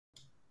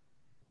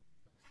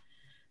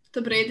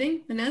Добрий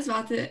день, мене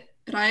звати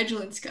Raya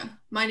Dzulinska.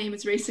 My name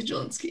is Raissa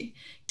Dzulynsky.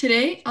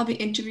 Today, I'll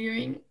be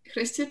interviewing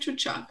Chrystia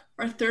Chudczak,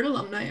 our third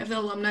alumni of the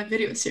Alumni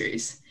video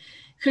series.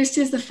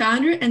 Chrystia is the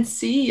founder and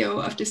CEO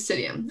of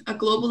Decidium, a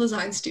global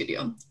design studio.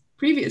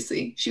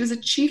 Previously, she was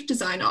a chief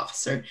design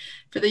officer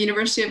for the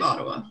University of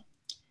Ottawa.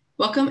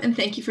 Welcome and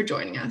thank you for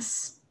joining us.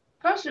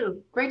 Pleasure.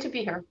 Great to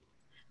be here.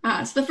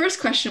 So the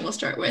first question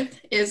we'll start with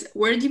is,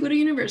 where did you go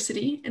to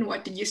university and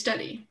what did you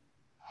study?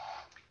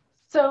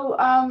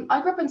 I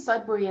grew up in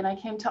Sudbury and I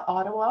came to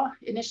Ottawa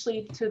initially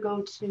to go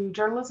to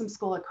journalism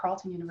school at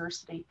Carleton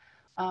University.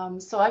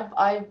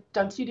 I've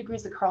done 2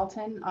 degrees at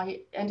Carleton. I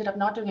ended up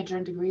not doing a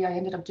journal degree. I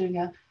ended up doing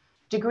a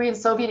degree in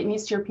Soviet and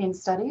East European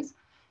Studies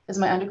as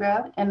my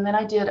undergrad. And then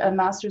I did a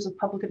master's of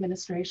public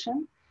administration.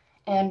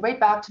 And right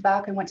back to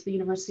back, I went to the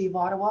University of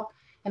Ottawa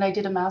and I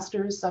did a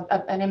master's of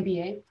an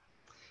MBA.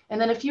 And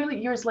then a few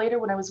years later,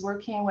 when I was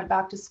working, I went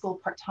back to school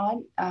part-time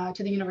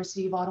to the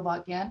University of Ottawa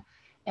again,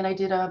 and I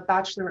did a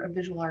Bachelor of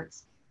Visual Arts.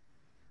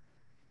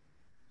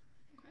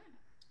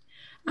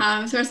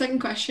 So our second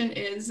question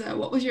is,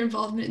 what was your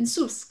involvement in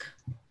SUSK?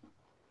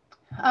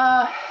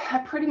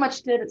 I pretty much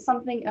did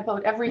something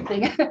about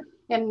everything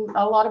in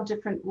a lot of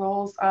different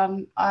roles.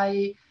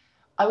 I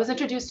was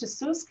introduced to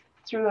SUSK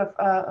through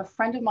a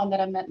friend of mine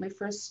that I met my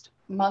first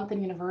month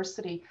in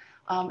university,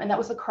 and that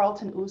was the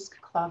Carleton USK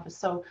Club.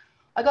 So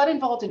I got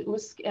involved in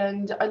USK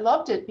and I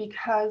loved it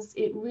because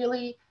it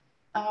really,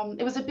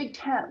 it was a big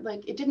tent.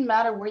 Like, it didn't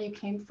matter where you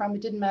came from.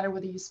 It didn't matter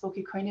whether you spoke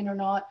Ukrainian or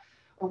not,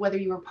 or whether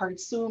you were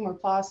part SUM or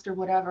PLAST or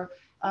whatever.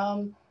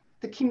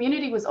 The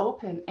community was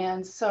open.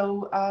 And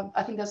so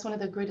I think that's one of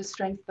the greatest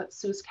strengths that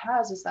SUSK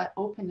has, is that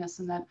openness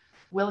and that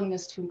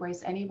willingness to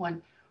embrace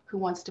anyone who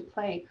wants to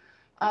play.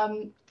 At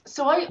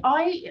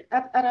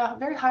a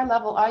very high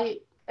level, I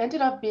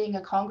ended up being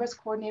a Congress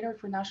coordinator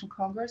for National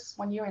Congress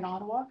 1 year in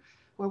Ottawa,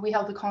 where we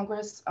held the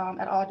Congress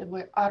at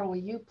Ottawa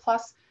U,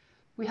 plus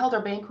we held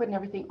our banquet and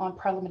everything on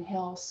Parliament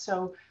Hill.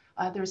 So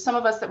there's some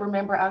of us that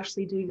remember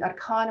actually doing a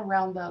con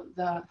around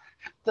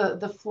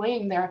the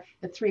flame there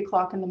at 3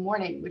 o'clock in the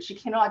morning, which you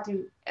cannot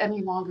do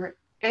any longer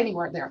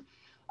anywhere there.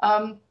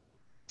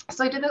 So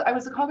I did that. I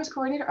was the Congress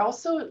coordinator.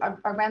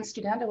 I ran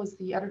Student. I was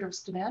the editor of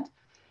Student.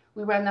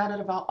 We ran that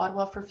out of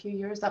Ottawa for a few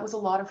years. That was a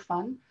lot of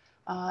fun.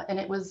 And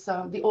it was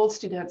the old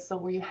Student, so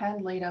where you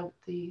hand laid out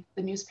the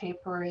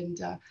newspaper, and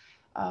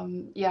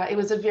yeah, it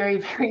was a very,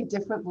 very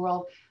different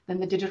world than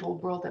the digital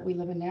world that we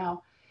live in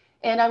now.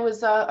 And I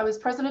was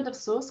president of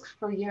SUSK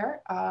for a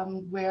year,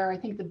 where I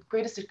think the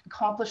greatest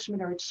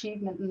accomplishment or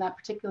achievement in that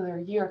particular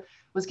year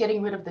was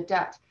getting rid of the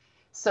debt.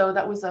 So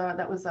that was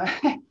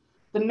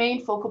the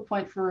main focal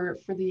point for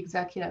the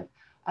executive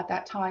at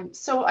that time.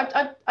 So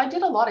I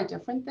did a lot of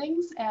different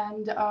things,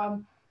 and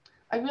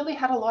I really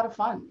had a lot of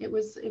fun. It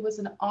was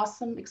an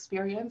awesome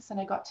experience,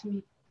 and I got to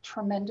meet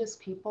tremendous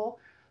people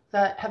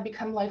that have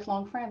become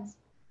lifelong friends.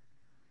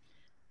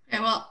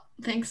 Okay, well,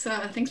 thanks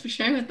for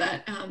sharing with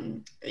that.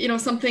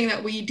 Something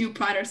that we do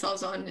pride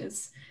ourselves on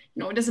is,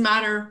 it doesn't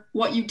matter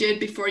what you did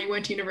before you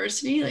went to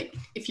university. Like,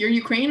 if you're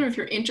Ukrainian or if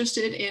you're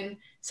interested in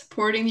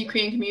supporting the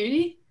Ukrainian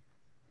community,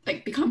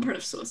 like, become part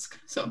of SUSK.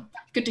 So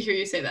good to hear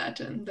you say that,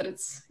 and that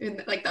it's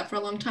been like that for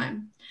a long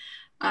time.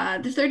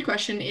 The third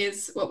question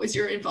is, what was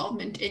your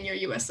involvement in your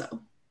USO?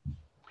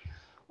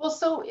 Well,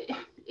 so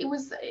it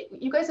was,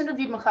 you guys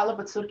interviewed Mikhailo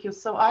Batsurkio.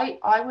 So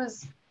I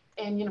was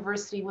in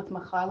university with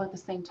Mikhailo at the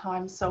same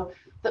time. So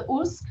the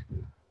USK,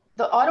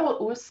 the Ottawa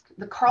USK,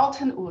 the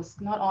Carleton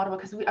USK, not Ottawa,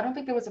 because I don't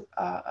think there was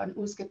an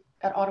USK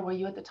at Ottawa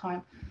U at the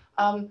time,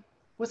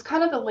 was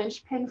kind of the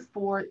linchpin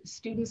for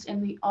students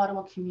in the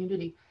Ottawa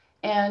community.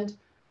 And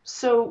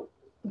so,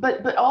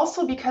 but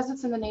also because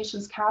it's in the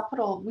nation's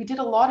capital, we did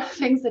a lot of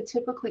things that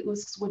typically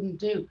USKs wouldn't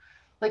do.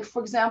 Like,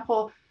 for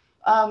example,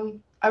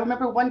 I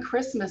remember one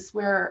Christmas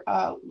where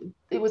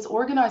it was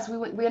organized.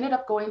 We ended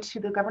up going to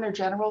the Governor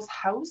General's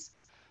house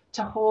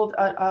to hold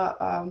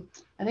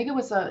I think it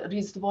was a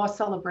Rіздво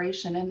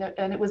celebration,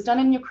 and it was done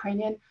in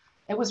Ukrainian.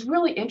 It was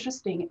really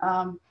interesting.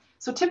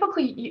 So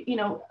typically,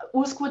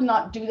 USK would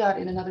not do that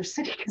in another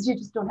city because you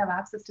just don't have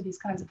access to these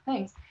kinds of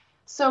things.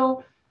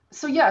 So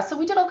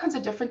we did all kinds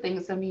of different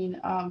things. I mean,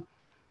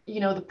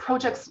 the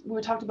projects,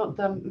 we talked about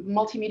the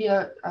multimedia,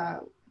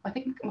 I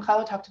think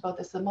Mikhailo talked about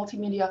this, the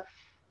multimedia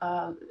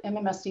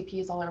MMSDP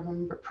is all I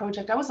remember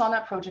project. I was on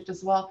that project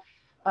as well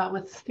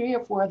with 3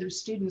 or 4 other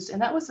students, and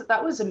that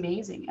was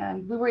amazing.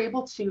 And we were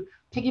able to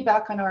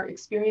piggyback on our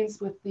experience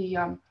with the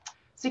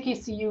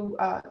CKCU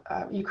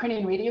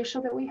Ukrainian radio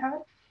show that we had,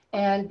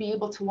 and be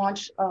able to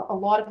launch a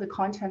lot of the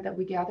content that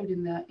we gathered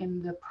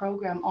in the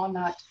program on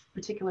that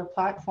particular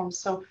platform.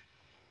 So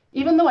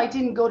even though I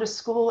didn't go to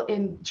school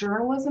in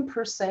journalism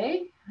per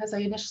se, as I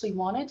initially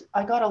wanted,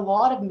 I got a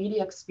lot of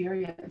media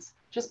experience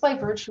just by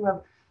virtue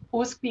of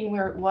USK being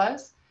where it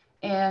was,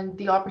 and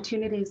the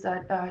opportunities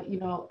that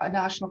a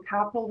national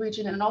capital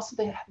region, and also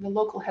the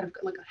local head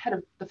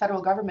of the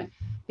federal government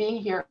being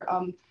here,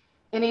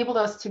 enabled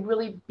us to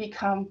really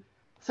become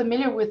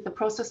familiar with the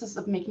processes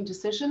of making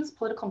decisions,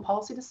 political and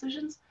policy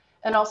decisions,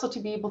 and also to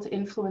be able to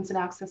influence and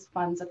access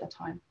funds at the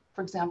time.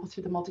 for example,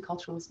 through the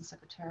Multiculturalism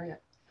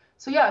Secretariat.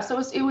 So yeah, so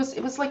it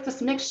was like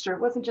this mixture.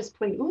 It wasn't just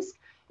plain USK.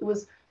 It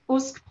was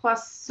USK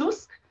plus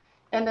SUSK,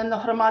 and then the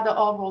Hromada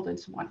all rolled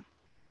into one.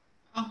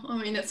 Oh, I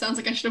mean, it sounds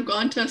like I should have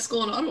gone to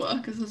school in Ottawa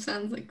because it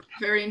sounds like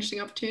very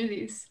interesting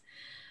opportunities.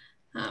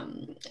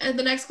 And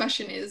the next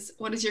question is,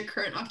 what is your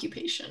current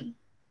occupation?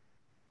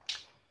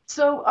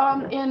 So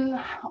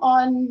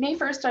on May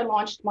 1st, I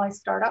launched my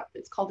startup.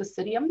 It's called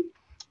Acidium,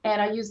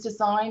 and I use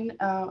design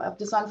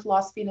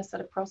philosophy and a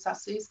set of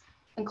processes,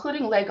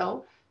 including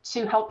Lego,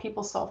 to help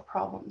people solve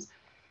problems.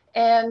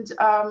 And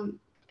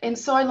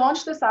so I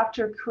launched this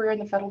after a career in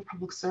the federal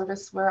public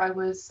service where I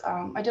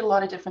did a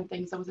lot of different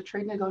things. I was a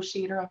trade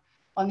negotiator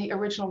on the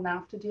original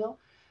NAFTA deal.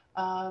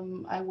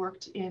 I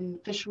worked in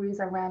fisheries.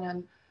 I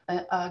ran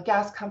a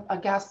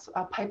gas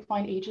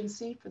pipeline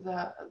agency for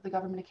the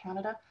government of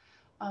Canada.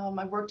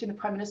 I worked in the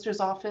Prime Minister's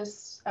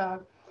office,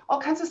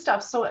 all kinds of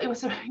stuff. So it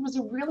was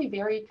a really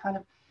very kind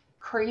of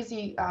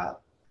crazy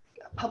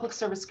public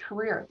service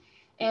career.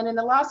 And in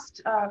the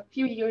last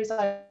few years,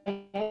 I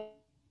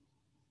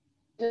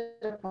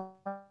did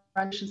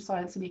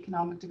Science and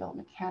Economic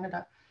Development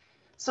Canada.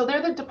 So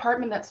they're the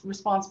department that's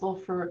responsible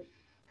for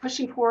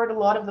pushing forward a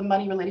lot of the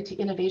money related to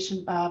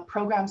innovation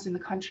programs in the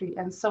country.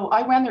 And so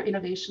I ran their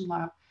innovation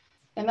lab,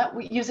 and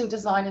that using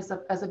design as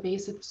a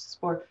basis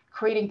for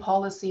creating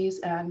policies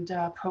and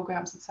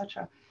programs,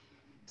 etc.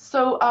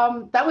 So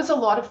that was a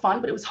lot of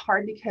fun, but it was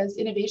hard because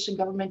innovation,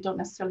 government don't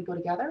necessarily go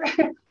together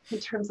in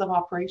terms of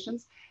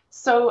operations.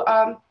 So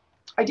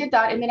I did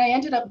that, and then I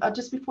ended up,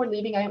 just before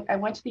leaving, I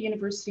went to the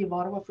University of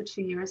Ottawa for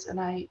 2 years, and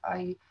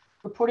I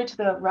reported to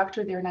the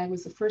rector there, and I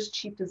was the first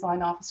chief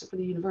design officer for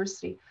the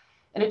university.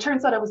 And it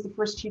turns out I was the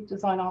first chief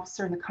design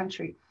officer in the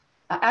country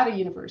at a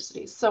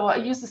university. So I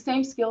used the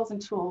same skills and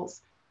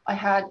tools I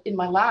had in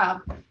my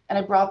lab, and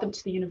I brought them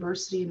to the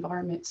university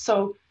environment.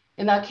 So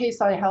in that case,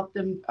 I helped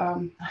them,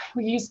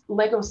 we used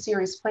Lego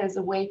Serious Play as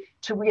a way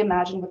to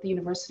reimagine what the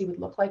university would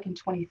look like in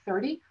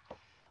 2030.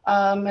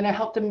 And I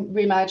helped them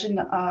reimagine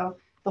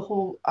the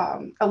whole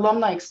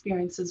alumni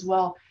experience as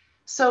well.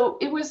 So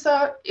it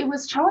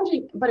was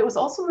challenging, but it was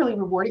also really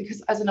rewarding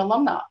because as an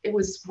alumna, it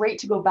was great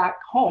to go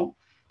back home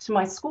to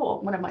my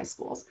school, one of my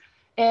schools,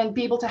 and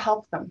be able to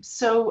help them.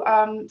 So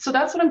so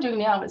that's what I'm doing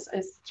now is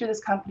through this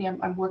company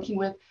I'm working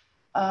with,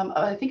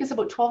 I think it's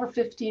about 12 or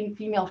 15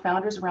 female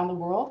founders around the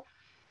world.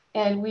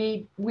 And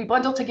we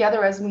bundle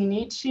together as we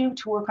need to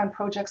work on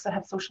projects that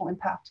have social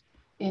impact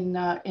in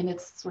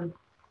its sort of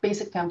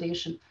basic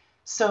foundation.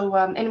 So,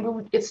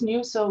 and it's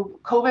new. So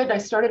COVID, I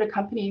started a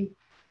company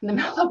in the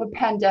middle of a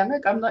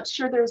pandemic. I'm not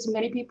sure there's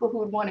many people who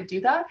would want to do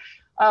that,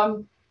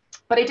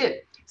 but I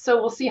did. So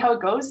we'll see how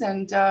it goes.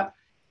 And,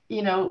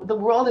 you know, the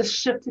world has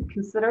shifted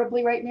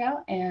considerably right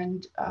now,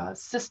 and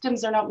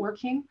systems are not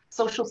working,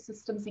 social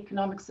systems,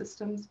 economic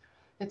systems,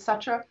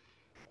 etc.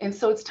 And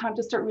so it's time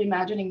to start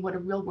reimagining what a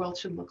real world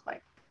should look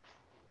like.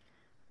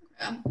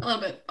 A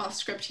little bit off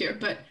script here,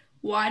 but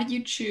why did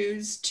you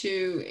choose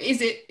to,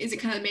 is it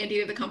kind of the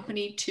mandate of the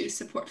company to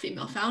support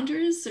female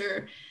founders,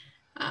 or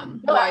No,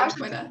 why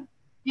actually, that?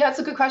 yeah, it's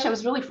a good question. It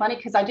was really funny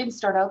because I didn't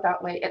start out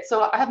that way.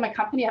 So I have my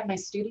company, I have my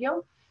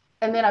studio,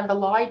 and then I've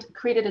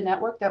created a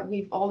network that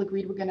we've all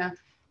agreed we're going to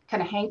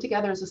kind of hang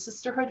together as a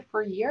sisterhood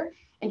for a year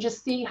and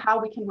just see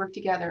how we can work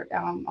together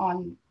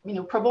on, you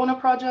know, pro bono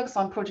projects,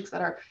 on projects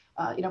that are,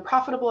 you know,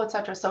 profitable,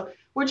 etc. So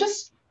we're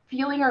just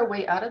feeling our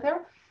way out of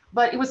there.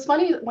 But it was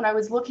funny when I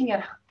was looking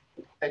at,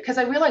 because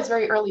I realized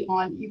very early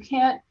on, you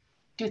can't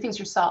do things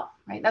yourself,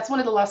 right? That's one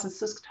of the lessons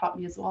SUSK taught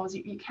me as well, is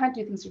you can't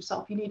do things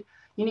yourself. You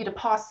need a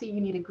posse, you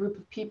need a group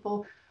of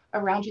people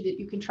around you that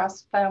you can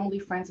trust, family,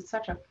 friends,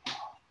 etc.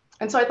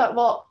 And so I thought,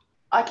 well,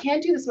 I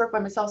can't do this work by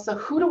myself. So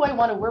who do I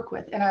want to work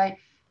with? And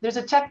there's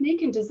a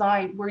technique in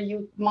design where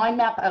you mind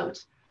map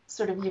out,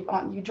 sort of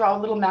you draw a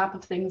little map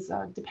of things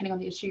depending on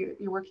the issue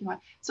you're working on.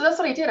 So that's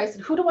what I did. I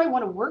said, who do I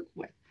want to work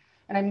with?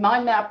 And I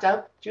mind mapped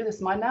out, drew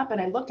this mind map,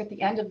 and I looked at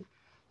the end of,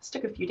 this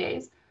took a few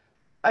days.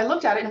 I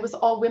looked at it and it was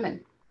all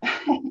women.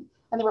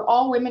 And they were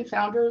all women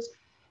founders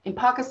in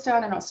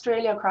Pakistan and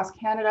Australia, across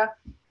Canada.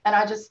 And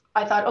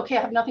I thought, okay,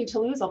 I have nothing to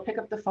lose. I'll pick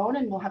up the phone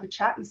and we'll have a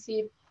chat and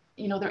see if,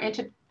 you know, they're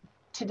into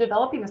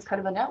developing this kind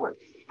of a network.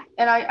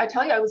 And I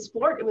tell you, I was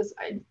floored.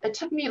 It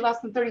took me less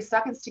than 30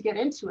 seconds to get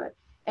into it.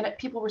 And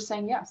people were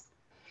saying yes.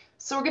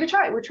 So we're going to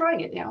try it. We're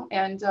trying it now.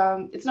 And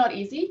it's not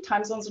easy.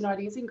 Time zones are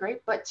not easy and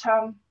great. But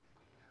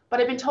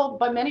I've been told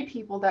by many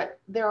people that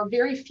there are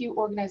very few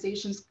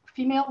organizations,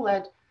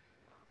 female-led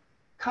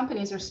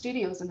companies or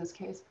studios in this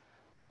case,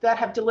 that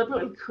have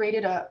deliberately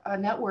created a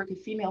network of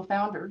female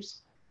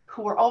founders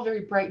who are all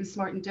very bright and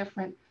smart and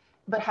different,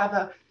 but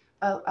have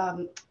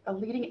a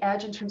leading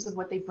edge in terms of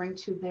what they bring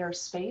to their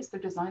space, their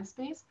design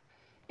space,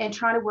 and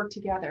trying to work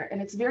together.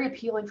 And it's very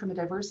appealing from a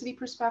diversity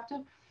perspective,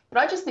 but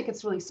I just think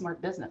it's really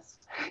smart business,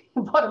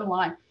 bottom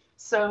line.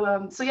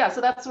 So yeah, so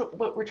that's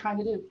what we're trying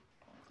to do.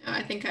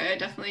 I think I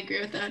definitely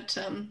agree with that.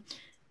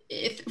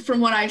 From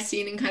what I've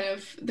seen in kind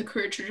of the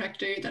career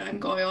trajectory that I'm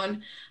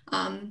going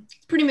on,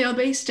 it's pretty male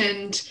based,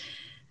 and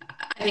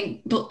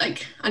think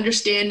like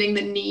understanding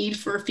the need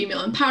for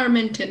female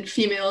empowerment and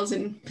females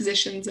in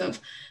positions of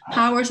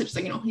power, such as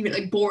like, even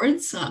like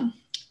boards.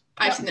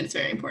 I've seen that it's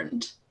very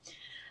important.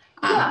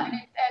 Yeah,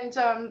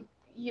 and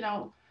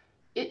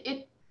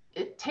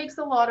it takes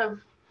a lot of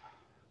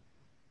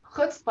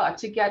chutzpah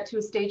to get to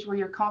a stage where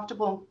you're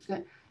comfortable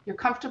and you're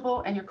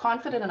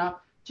confident enough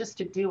just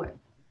to do it.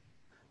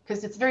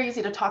 Because it's very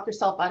easy to talk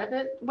yourself out of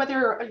it,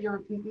 whether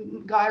you're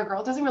a guy or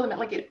girl, it doesn't really matter.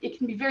 Like it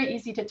can be very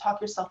easy to talk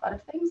yourself out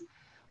of things.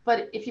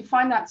 But if you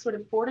find that sort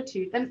of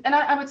fortitude, and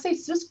I would say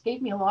SUSK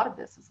gave me a lot of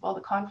this as well,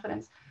 the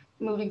confidence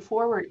moving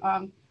forward,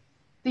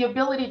 the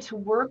ability to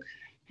work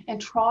and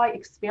try,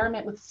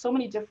 experiment with so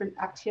many different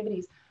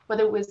activities,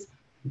 whether it was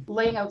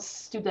laying out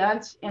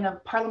students in a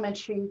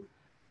parliamentary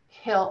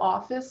hill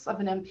office of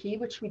an MP,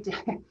 which we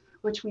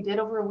did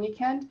over a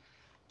weekend,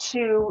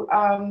 to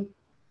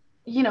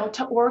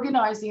to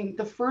organizing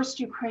the first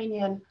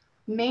Ukrainian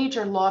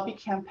major lobby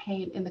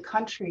campaign in the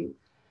country,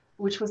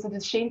 which was the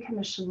Dzulynsky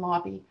Commission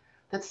lobby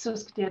that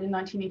SUSK did in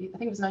 1980, I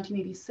think it was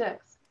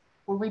 1986,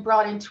 where we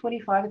brought in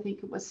 25, I think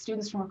it was,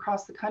 students from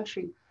across the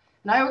country.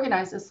 And I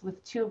organized this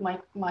with two of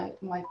my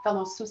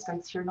fellow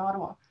SUSKites here in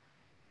Ottawa.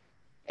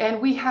 And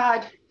we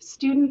had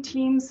student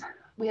teams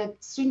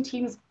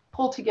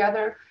pulled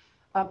together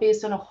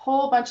based on a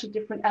whole bunch of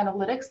different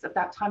analytics at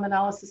that time,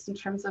 analysis in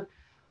terms of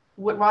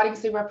what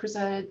ridings they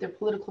represented, their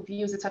political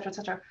views, et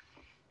cetera,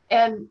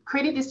 and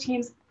created these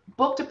teams,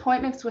 booked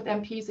appointments with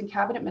MPs and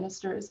cabinet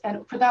ministers.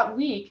 And for that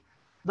week,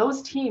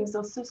 those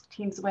SUSK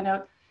teams went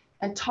out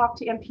and talked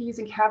to MPs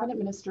and cabinet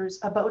ministers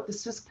about the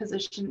SUSK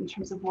position in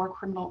terms of war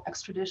criminal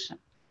extradition.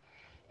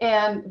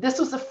 And this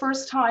was the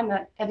first time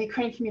that the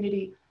Ukrainian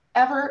community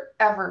ever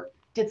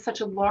did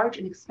such a large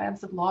and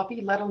expansive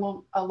lobby, let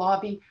alone a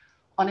lobby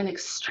on an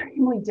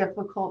extremely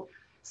difficult,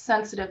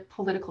 sensitive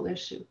political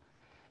issue.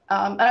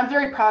 And I'm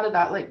very proud of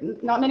that. Like,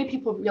 not many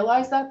people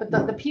realize that, but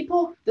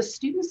the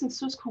students in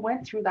SUSK who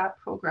went through that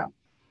program,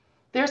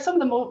 they're some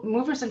of the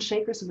movers and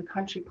shakers in the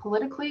country,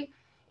 politically,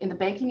 in the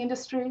banking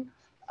industry,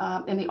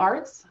 in the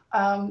arts.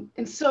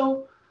 And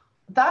so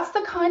that's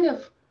the kind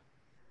of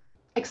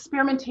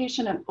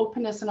experimentation and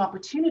openness and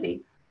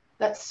opportunity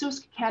that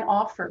SUSK can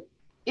offer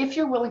if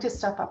you're willing to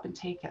step up and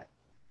take it.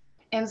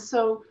 And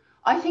so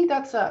I think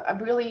that's a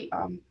really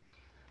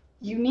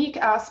unique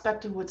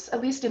aspect of what's,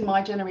 at least in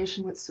my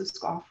generation, what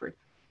SUSK offered.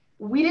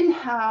 We did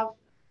not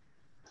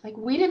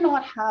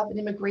have an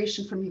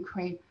immigration from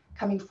Ukraine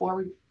coming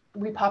forward,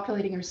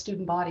 repopulating our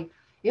student body.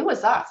 It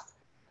was us.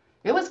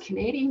 It was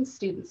Canadian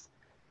students.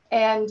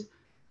 And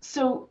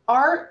so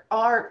our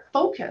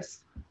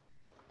focus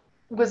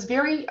was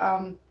very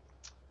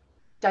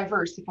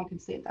diverse, if I can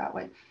say it that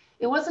way.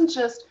 It wasn't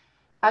just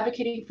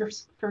advocating for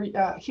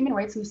human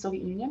rights in the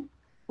Soviet Union,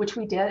 which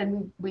we did,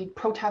 and we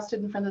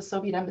protested in front of the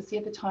Soviet embassy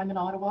at the time in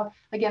Ottawa.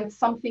 Again,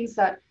 some things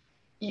that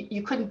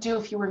you couldn't do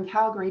if you were in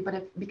Calgary,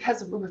 but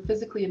because we were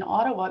physically in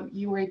Ottawa,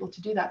 you were able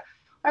to do that.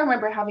 I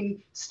remember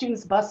having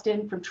students bust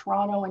in from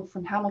Toronto and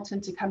from Hamilton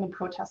to come and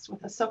protest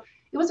with us. So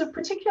it was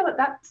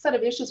that set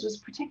of issues was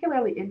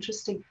particularly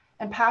interesting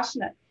and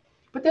passionate.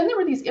 But then there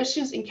were these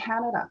issues in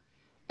Canada,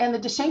 and the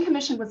Dzulynsky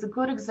Commission was a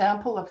good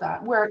example of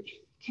that, where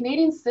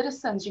Canadian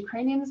citizens,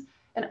 Ukrainians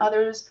and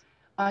others,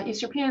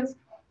 East Europeans,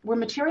 were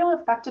materially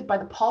affected by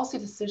the policy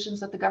decisions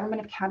that the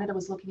government of Canada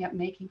was looking at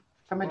making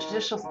from a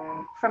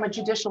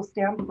judicial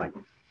standpoint.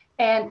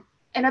 And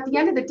at the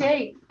end of the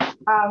day,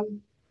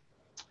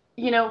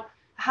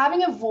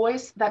 having a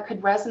voice that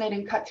could resonate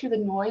and cut through the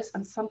noise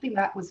on something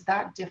that was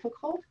that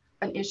difficult,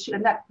 an issue,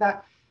 and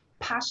that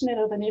passionate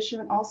of an issue,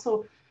 and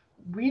also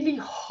really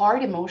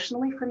hard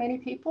emotionally for many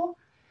people,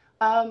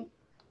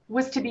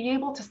 was to be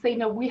able to say,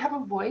 no, we have a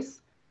voice.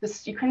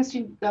 This Ukrainian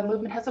student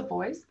movement has a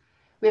voice.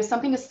 We have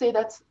something to say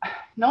that's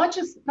not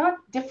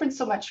different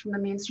so much from the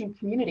mainstream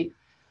community,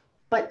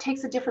 but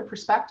takes a different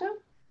perspective.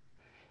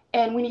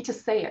 And we need to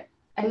say it,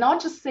 and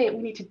not just say it,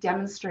 we need to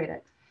demonstrate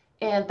it.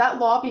 And that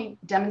lobby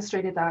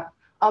demonstrated that.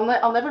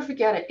 I'll never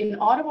forget it. In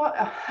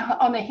Ottawa,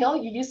 on the Hill,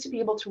 you used to be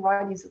able to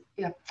ride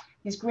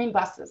these green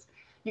buses.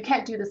 You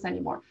can't do this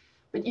anymore.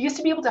 But you used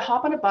to be able to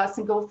hop on a bus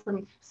and go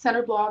from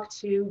Center Block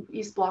to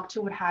East Block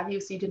to what have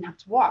you, so you didn't have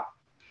to walk.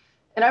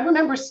 And I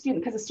remember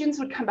because the students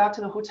would come back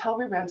to the hotel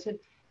we rented,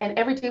 and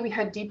every day we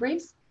had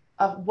debriefs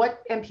of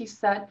what MP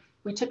said.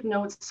 We took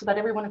notes so that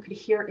everyone could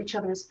hear each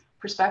other's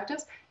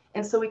perspectives.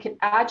 And so we could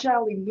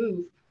agilely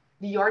move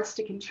the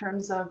yardstick in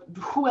terms of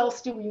who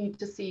else do we need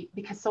to see,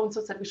 because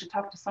so-and-so said we should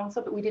talk to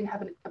so-and-so, but we didn't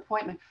have an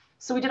appointment.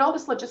 So we did all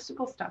this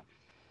logistical stuff.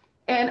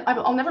 And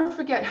I'll never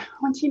forget,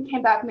 one team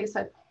came back and they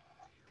said,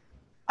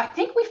 I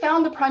think we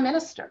found the prime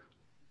minister.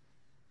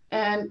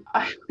 And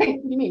what do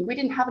you mean? We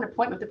didn't have an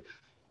appointment.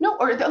 No,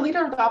 or the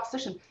leader of the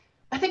opposition.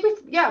 I think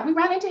we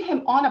ran into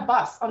him on a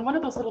bus, on one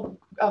of those little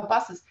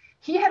buses.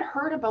 He had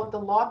heard about the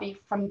lobby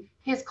from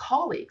his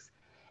colleagues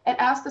and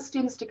asked the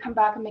students to come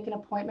back and make an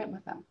appointment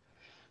with them.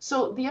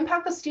 So the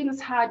impact the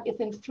students had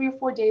within 3 or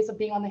 4 days of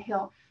being on the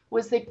Hill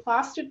was they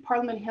plastered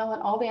Parliament Hill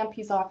and all the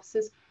MPs'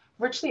 offices.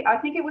 Virtually, I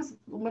think it was,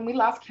 when we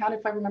last counted,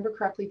 if I remember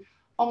correctly,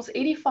 almost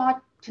 85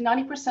 to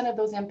 90% of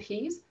those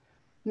MPs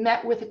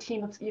met with a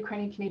team of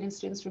Ukrainian Canadian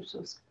students from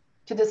SUSK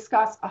to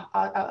discuss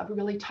a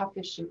really tough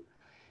issue.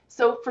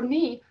 So for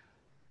me,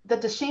 the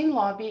Deschênes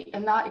lobby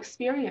and that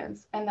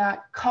experience and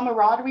that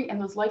camaraderie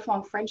and those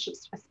lifelong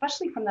friendships,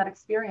 especially from that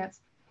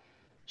experience,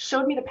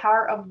 showed me the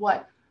power of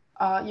what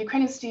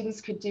Ukrainian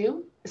students could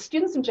do,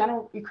 students in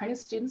general, Ukrainian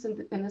students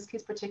in this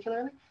case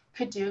particularly,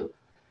 could do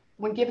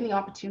when given the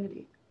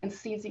opportunity and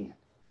seizing it.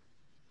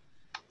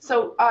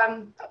 So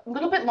a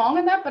little bit long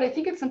on that, but I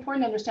think it's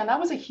important to understand that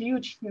was a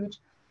huge, huge,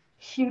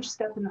 huge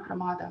step in the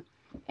Hromada.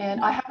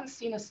 And I haven't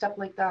seen a step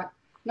like that,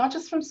 not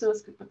just from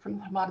SUSK, but from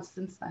the Hromada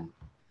since then.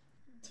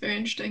 It's very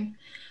interesting.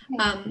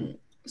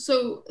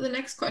 So the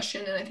next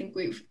question, and I think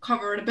we've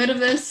covered a bit of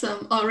this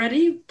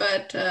already,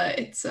 but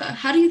it's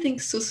how do you think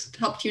SUSK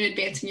helped you in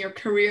advancing your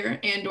career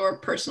and or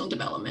personal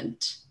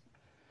development?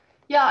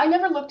 Yeah, I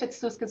never looked at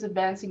SUSK as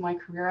advancing my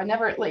career. I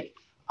never, like,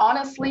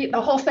 honestly,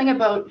 the whole thing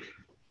about,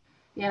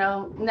 you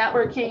know,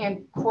 networking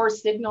and core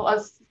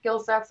skill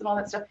sets and all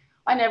that stuff,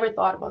 I never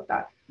thought about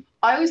that.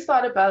 I always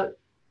thought about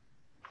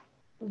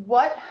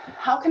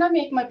how can I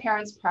make my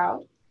parents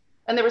proud?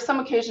 And there were some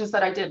occasions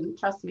that I didn't,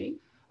 trust me.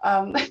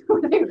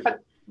 They got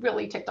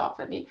really ticked off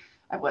at me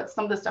at what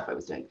some of the stuff I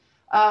was doing.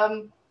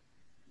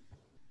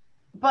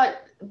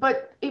 But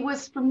it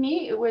was, for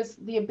me, it was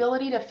the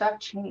ability to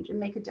affect change and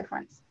make a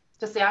difference.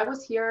 To say I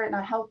was here and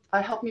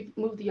I helped me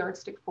move the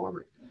yardstick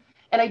forward.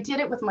 And I did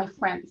it with my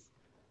friends,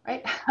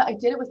 right? I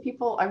did it with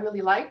people I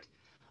really liked.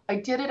 I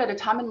did it at a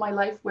time in my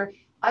life where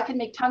I could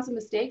make tons of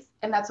mistakes,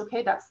 and that's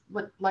okay. That's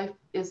what life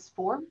is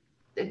for,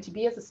 and to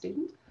be as a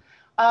student.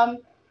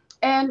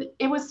 And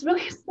it was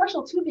really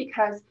special too,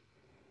 because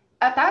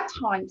at that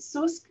time,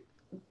 SUSK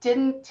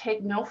didn't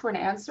take no for an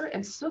answer,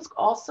 and SUSK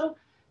also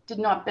did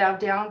not bow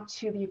down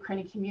to the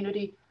Ukrainian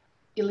community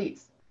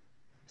elites.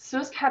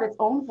 SUSK had its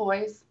own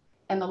voice,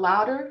 and the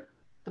louder,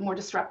 the more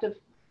disruptive,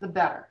 the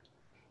better.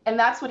 And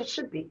that's what it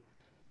should be.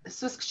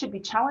 SUSK should be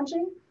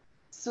challenging.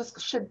 SUSK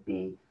should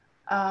be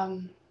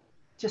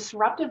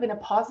disruptive in a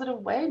positive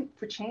way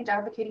for change,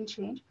 advocating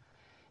change.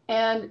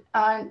 And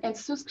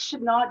SUSK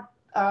should not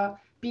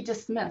be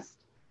dismissed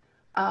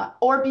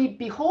or be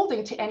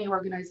beholden to any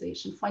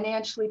organization,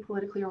 financially,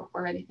 politically,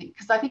 or anything.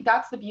 Because I think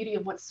that's the beauty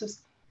of what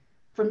SUSK,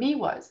 for me,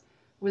 was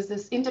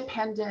this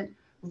independent,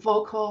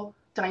 vocal,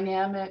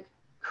 dynamic,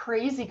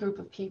 crazy group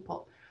of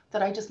people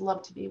that I just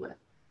love to be with.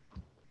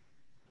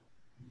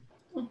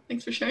 Well,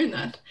 thanks for sharing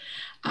that.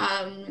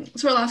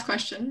 So our last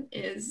question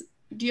is,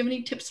 do you have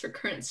any tips for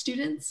current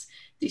students?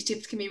 These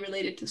tips can be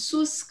related to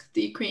SUSK,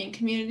 the Ukrainian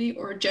community,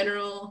 or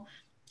general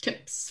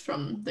tips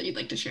that you'd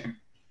like to share.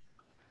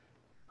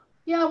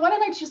 Yeah, why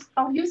don't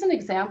I'll use an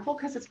example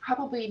because it's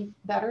probably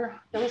better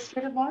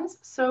illustrated wise.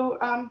 So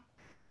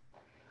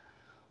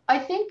I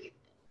think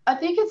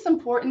it's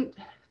important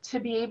to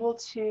be able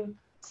to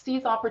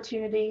seize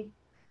opportunity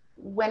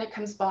when it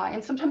comes by.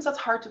 And sometimes that's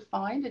hard to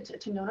find and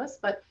to notice,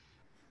 but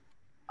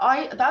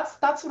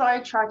that's what I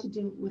try to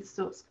do with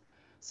SUSK.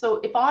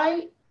 So if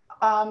I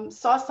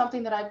saw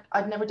something that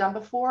I'd never done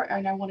before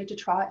and I wanted to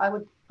try, I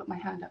would put my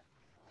hand up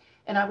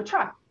and I would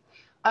try.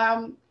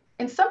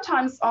 And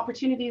sometimes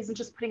opportunity isn't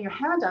just putting your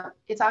hand up,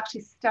 it's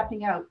actually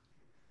stepping out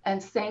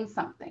and saying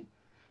something.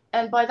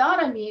 And by that,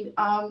 I mean,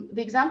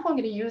 the example I'm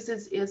going to use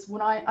is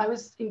when I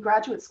was in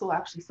graduate school,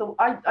 actually. So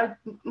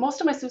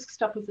most of my SUSK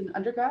stuff was in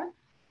undergrad,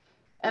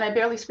 and I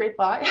barely scraped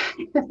by.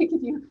 I think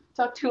if you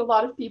talk to a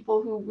lot of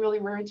people who really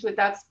were into it,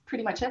 that's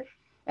pretty much it.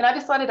 And I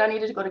decided I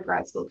needed to go to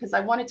grad school because I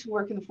wanted to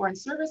work in the Foreign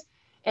Service,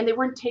 and they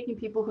weren't taking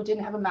people who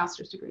didn't have a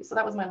master's degree. So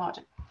that was my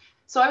logic.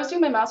 So I was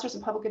doing my master's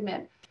in public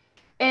admin.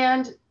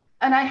 And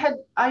I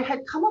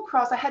had come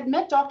across, I had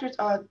met Dr.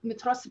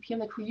 Dmytro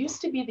Sapilnik, who used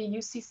to be the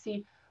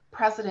UCC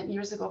president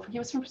years ago. He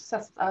was from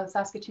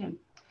Saskatoon.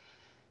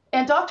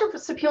 And Dr.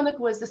 Sapilnik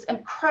was this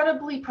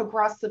incredibly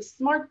progressive,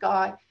 smart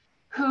guy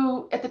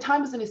who at the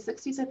time was in his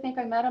 60s, I think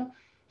I met him.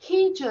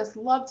 He just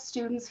loved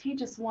students. He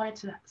just wanted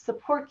to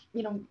support,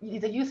 you know,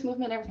 the youth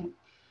movement and everything.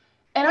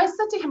 And I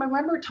said to him, I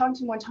remember talking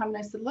to him one time and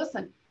I said,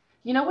 listen,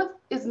 you know what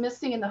is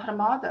missing in the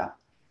Hromada?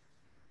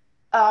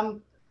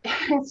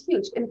 It's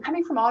huge. And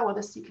coming from Ottawa,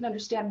 you can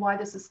understand why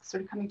this is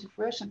sort of coming to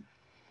fruition,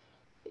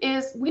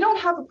 is we don't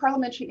have a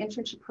parliamentary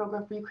internship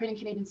program for Ukrainian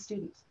Canadian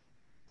students.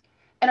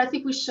 And I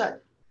think we should.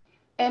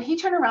 And he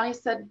turned around and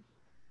he said,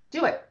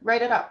 do it,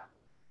 write it up,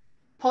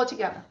 pull it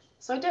together.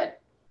 So I did.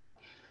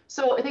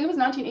 So I think it was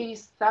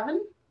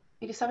 1987,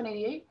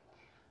 88.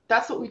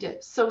 That's what we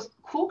did. So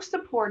KUK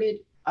supported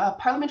a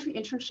parliamentary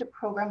internship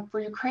program for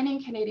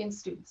Ukrainian Canadian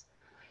students.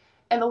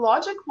 And the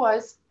logic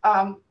was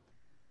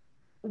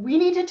we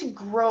needed to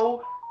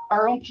grow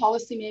our own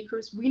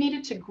policymakers. We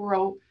needed to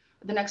grow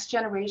the next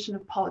generation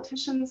of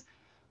politicians.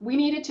 We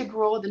needed to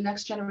grow the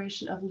next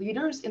generation of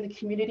leaders in the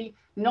community,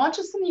 not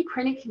just in the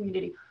Ukrainian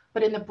community,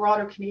 but in the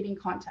broader Canadian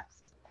context.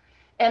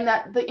 And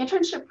that the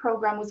internship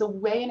program was a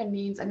way and a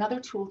means, another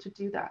tool to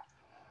do that.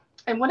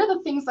 And one of the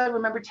things I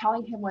remember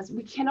telling him was,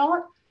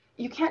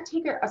 you can't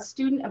take a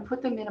student and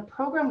put them in a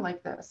program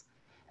like this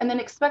and then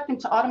expect them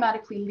to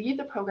automatically leave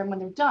the program when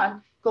they're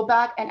done go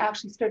back and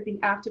actually start being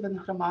active in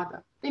the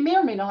Hromada. They may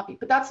or may not be,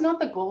 but that's not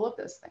the goal of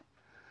this thing.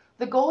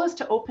 The goal is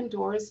to open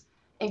doors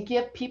and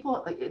give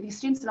people, these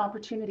students, an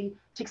opportunity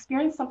to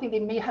experience something they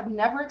may have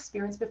never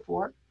experienced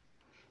before,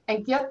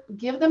 and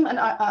give them an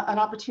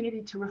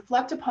opportunity to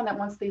reflect upon that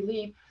once they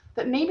leave,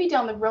 that maybe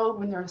down the road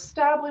when they're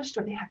established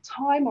or they have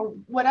time or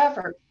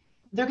whatever,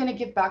 they're going to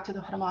give back to the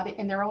Hromada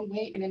in their own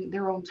way and in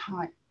their own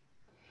time.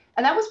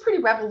 And that was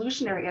pretty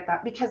revolutionary at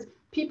that, because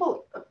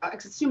people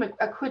assume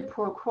a quid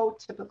pro quo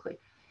typically.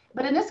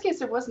 But in this case,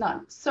 there was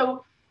none.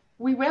 So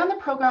we ran the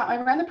program. I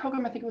ran the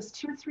program, I think it was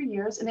 2 or 3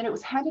 years, and then it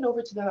was handed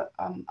over to the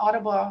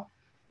Ottawa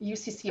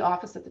UCC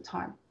office at the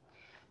time.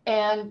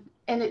 And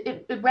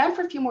it ran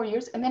for a few more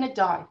years, and then it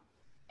died.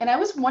 And I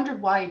always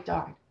wondered why it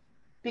died,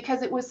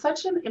 because it was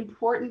such an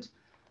important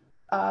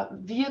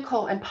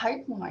vehicle and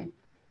pipeline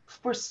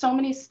for so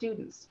many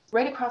students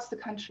right across the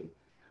country.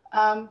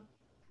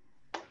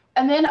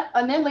 And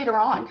then later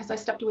on, because I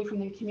stepped away from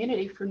the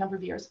community for a number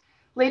of years,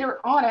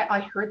 later on, I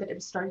heard that it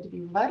was starting to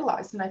be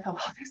revitalized, and I thought,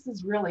 oh, this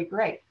is really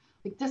great.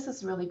 Like, this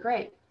is really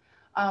great.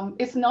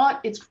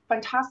 It's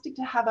fantastic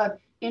to have an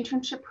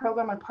internship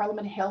program on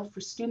Parliament Hill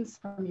for students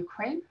from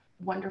Ukraine,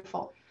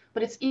 wonderful.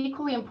 But it's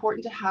equally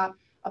important to have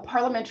a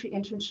parliamentary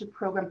internship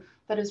program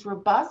that is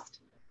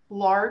robust,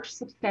 large,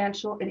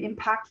 substantial, and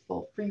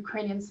impactful for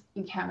Ukrainians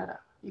in Canada,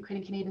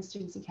 Ukrainian Canadian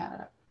students in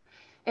Canada.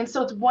 And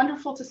so it's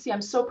wonderful to see.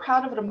 I'm so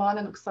proud of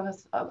Roman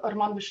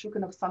Vyshuk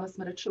and Oksana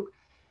Smirachuk,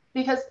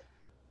 because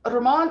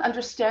Roman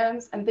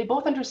understands, and they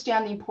both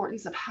understand the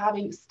importance of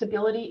having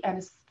stability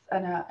and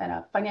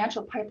a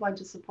financial pipeline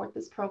to support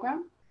this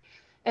program.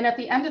 And at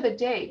the end of the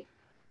day,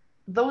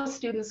 those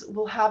students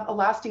will have a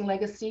lasting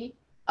legacy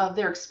of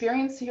their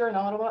experience here in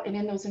Ottawa and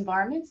in those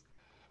environments,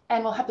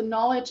 and will have the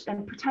knowledge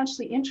and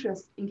potentially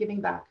interest in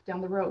giving back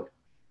down the road.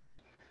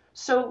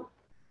 So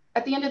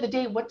at the end of the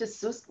day, what does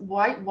SUSK,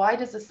 why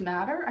does this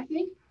matter? I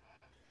think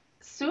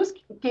SUSK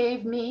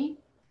gave me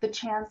the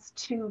chance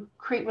to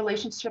create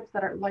relationships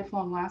that are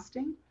lifelong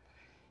lasting.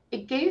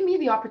 It gave me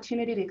the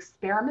opportunity to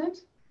experiment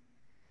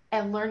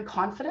and learn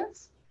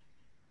confidence.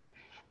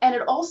 And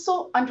it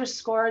also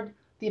underscored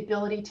the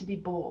ability to be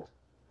bold,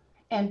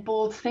 and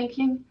bold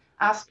thinking,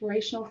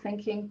 aspirational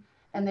thinking,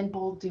 and then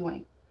bold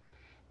doing.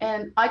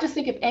 And I just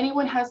think if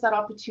anyone has that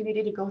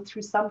opportunity to go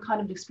through some kind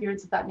of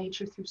experience of that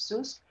nature through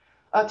SUSK,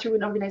 through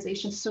an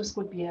organization, SUSK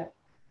would be it.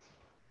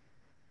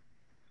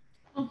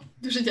 Oh,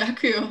 дуже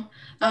дякую.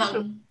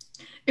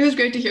 It was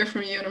great to hear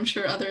from you, and I'm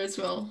sure others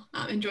will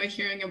enjoy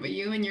hearing about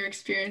you and your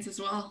experience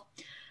as well.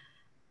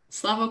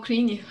 Slava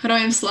Ukraini!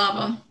 Героям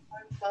слава!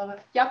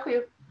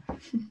 Дякую.